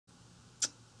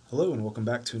Hello and welcome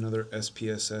back to another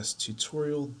SPSS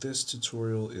tutorial. This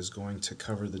tutorial is going to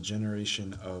cover the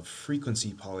generation of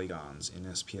frequency polygons in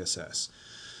SPSS.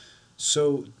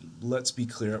 So let's be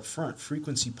clear up front.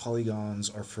 Frequency polygons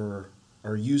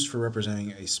are used for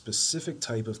representing a specific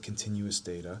type of continuous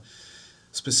data.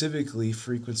 Specifically,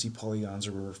 frequency polygons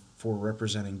are for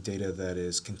representing data that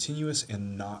is continuous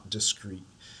and not discrete,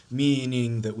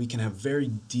 meaning that we can have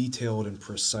very detailed and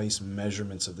precise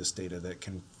measurements of this data that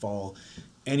can fall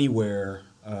anywhere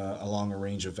along a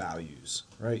range of values,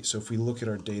 right? So if we look at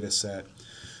our data set,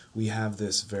 we have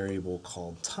this variable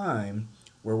called time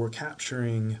where we're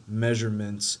capturing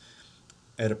measurements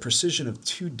at a precision of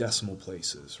 2 decimal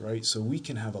places, right? So we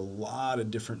can have a lot of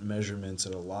different measurements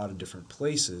at a lot of different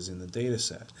places in the data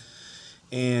set.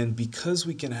 And because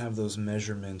we can have those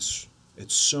measurements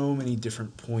at so many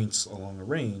different points along a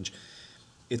range,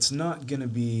 it's not going to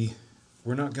be,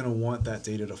 we're not going to want that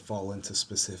data to fall into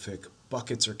specific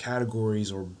buckets or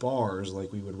categories or bars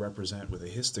like we would represent with a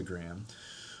histogram.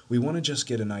 We want to just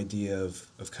get an idea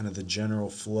of kind of the general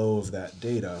flow of that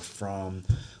data from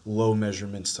low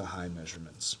measurements to high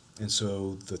measurements. And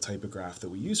so the type of graph that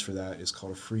we use for that is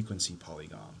called a frequency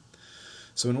polygon.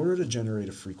 So in order to generate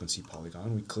a frequency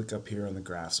polygon, we click up here on the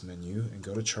graphs menu and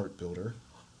go to chart builder.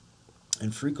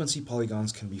 And frequency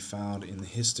polygons can be found in the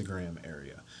histogram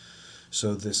area.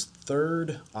 So this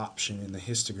third option in the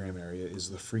histogram area is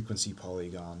the frequency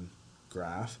polygon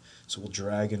graph. So we'll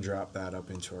drag and drop that up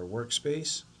into our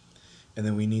workspace. And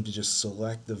then we need to just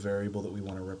select the variable that we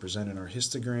want to represent in our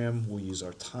histogram. We'll use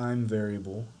our time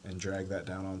variable and drag that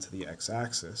down onto the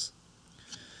x-axis.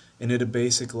 And at a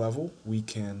basic level, we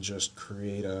can just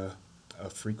create a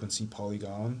frequency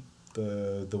polygon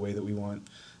the way that we want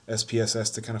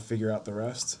SPSS to kind of figure out the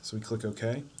rest. So we click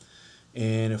OK.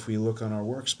 And if we look on our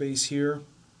workspace here,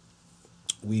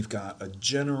 we've got a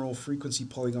general frequency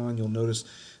polygon. You'll notice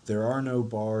there are no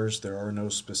bars, there are no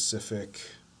specific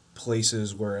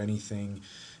places where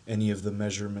any of the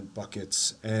measurement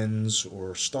buckets ends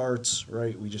or starts,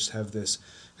 right? We just have this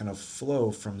kind of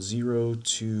flow from 0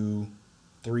 to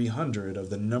 300 of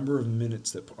the number of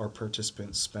minutes that our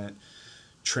participants spent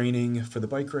training for the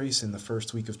bike race in the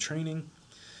first week of training,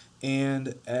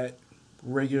 and at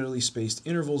regularly spaced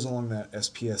intervals along that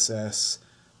SPSS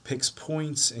picks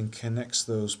points and connects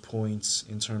those points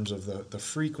in terms of the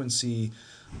frequency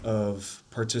of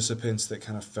participants that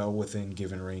kind of fell within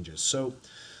given ranges. So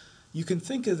you can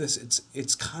think of this,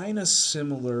 it's kind of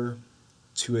similar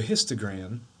to a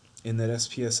histogram in that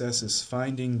SPSS is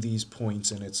finding these points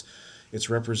and it's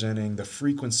representing the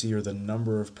frequency or the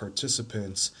number of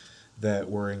participants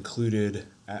that were included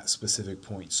at specific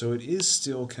points. So it is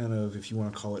still kind of, if you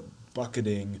want to call it,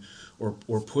 bucketing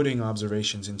or putting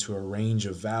observations into a range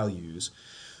of values,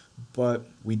 but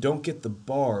we don't get the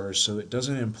bars, so it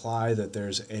doesn't imply that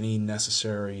there's any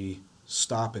necessary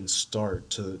stop and start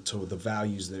to the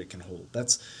values that it can hold.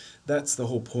 That's the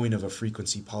whole point of a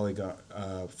frequency polygon.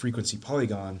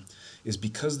 Is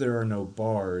because there are no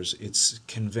bars, it's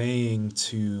conveying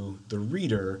to the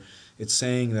reader, it's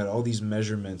saying that all these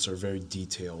measurements are very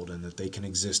detailed and that they can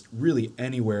exist really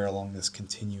anywhere along this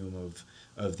continuum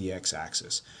of the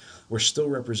x-axis. We're still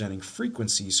representing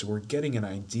frequency, so we're getting an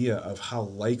idea of how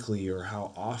likely or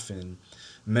how often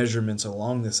measurements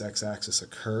along this x-axis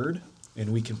occurred,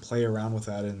 and we can play around with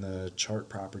that in the chart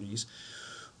properties.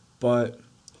 But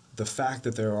the fact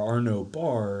that there are no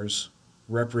bars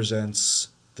represents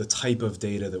the type of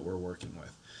data that we're working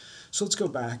with. So let's go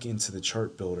back into the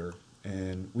chart builder,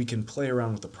 and we can play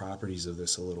around with the properties of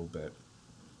this a little bit.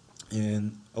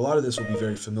 And a lot of this will be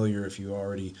very familiar if you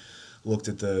already looked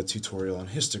at the tutorial on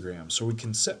histograms. So we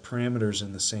can set parameters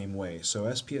in the same way. So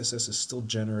SPSS is still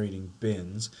generating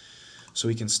bins, so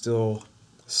we can still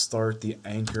start the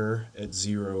anchor at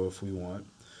 0 if we want.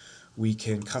 We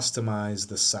can customize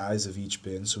the size of each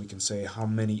bin, so we can say how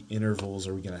many intervals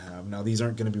are we going to have. Now these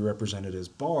aren't going to be represented as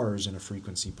bars in a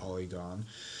frequency polygon.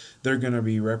 They're going to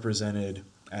be represented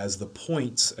as the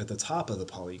points at the top of the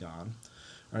polygon,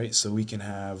 right? So we can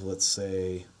have, let's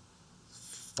say,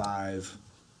 5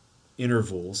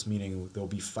 intervals, meaning there'll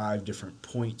be 5 different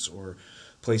points or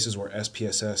places where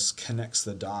SPSS connects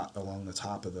the dot along the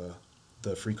top of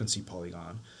the frequency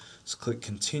polygon. So click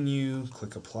continue,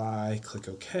 click apply, click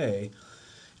OK, and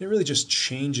it really just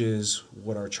changes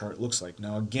what our chart looks like.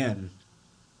 Now again,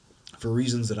 for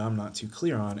reasons that I'm not too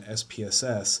clear on,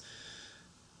 SPSS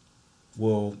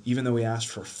will, even though we asked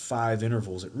for 5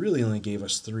 intervals, it really only gave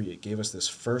us 3. It gave us this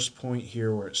first point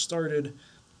here where it started,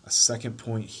 a second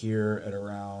point here at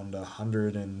around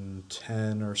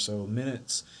 110 or so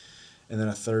minutes, and then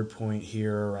a third point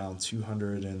here around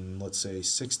 200 and let's say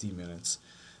 60 minutes.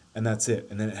 and that's it.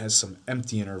 And then it has some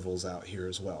empty intervals out here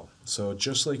as well. So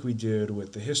just like we did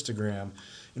with the histogram,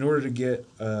 in order to get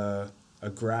a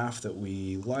graph that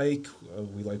we like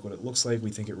what it looks like,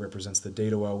 we think it represents the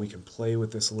data well, we can play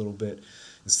with this a little bit.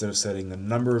 Instead of setting the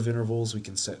number of intervals, we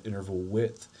can set interval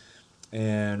width.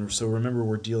 And so remember,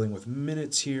 we're dealing with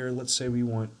minutes here. Let's say we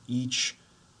want each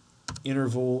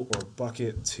interval or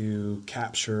bucket to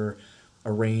capture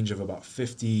a range of about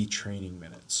 50 training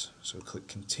minutes. So click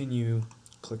continue,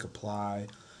 click apply,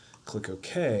 click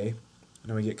OK.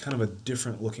 Now we get kind of a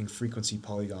different looking frequency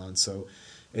polygon. So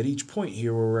at each point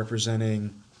here, we're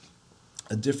representing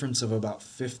a difference of about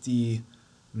 50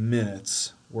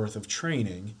 minutes worth of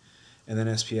training, and then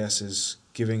SPS is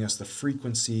giving us the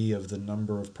frequency of the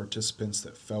number of participants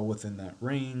that fell within that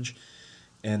range,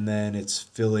 and then it's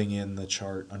filling in the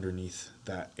chart underneath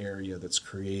that area that's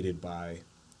created by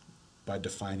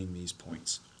defining these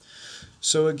points.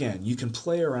 So again, you can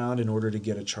play around in order to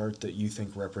get a chart that you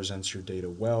think represents your data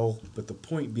well, but the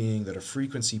point being that a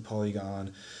frequency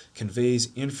polygon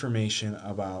conveys information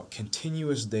about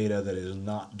continuous data that is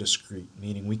not discrete,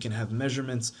 meaning we can have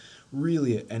measurements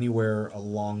really anywhere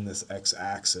along this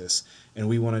x-axis, and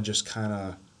we want to just kind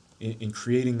of, in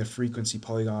creating the frequency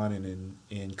polygon and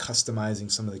in customizing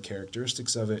some of the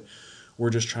characteristics of it, we're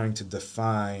just trying to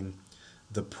define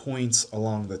the points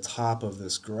along the top of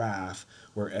this graph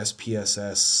where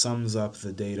SPSS sums up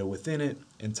the data within it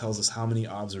and tells us how many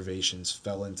observations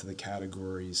fell into the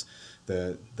categories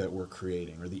that we're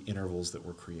creating, or the intervals that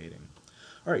we're creating.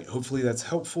 All right, hopefully that's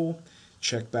helpful.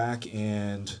 Check back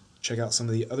and check out some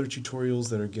of the other tutorials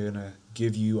that are going to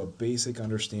give you a basic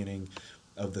understanding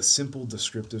of the simple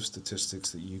descriptive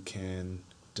statistics that you can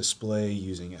display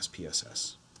using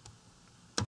SPSS.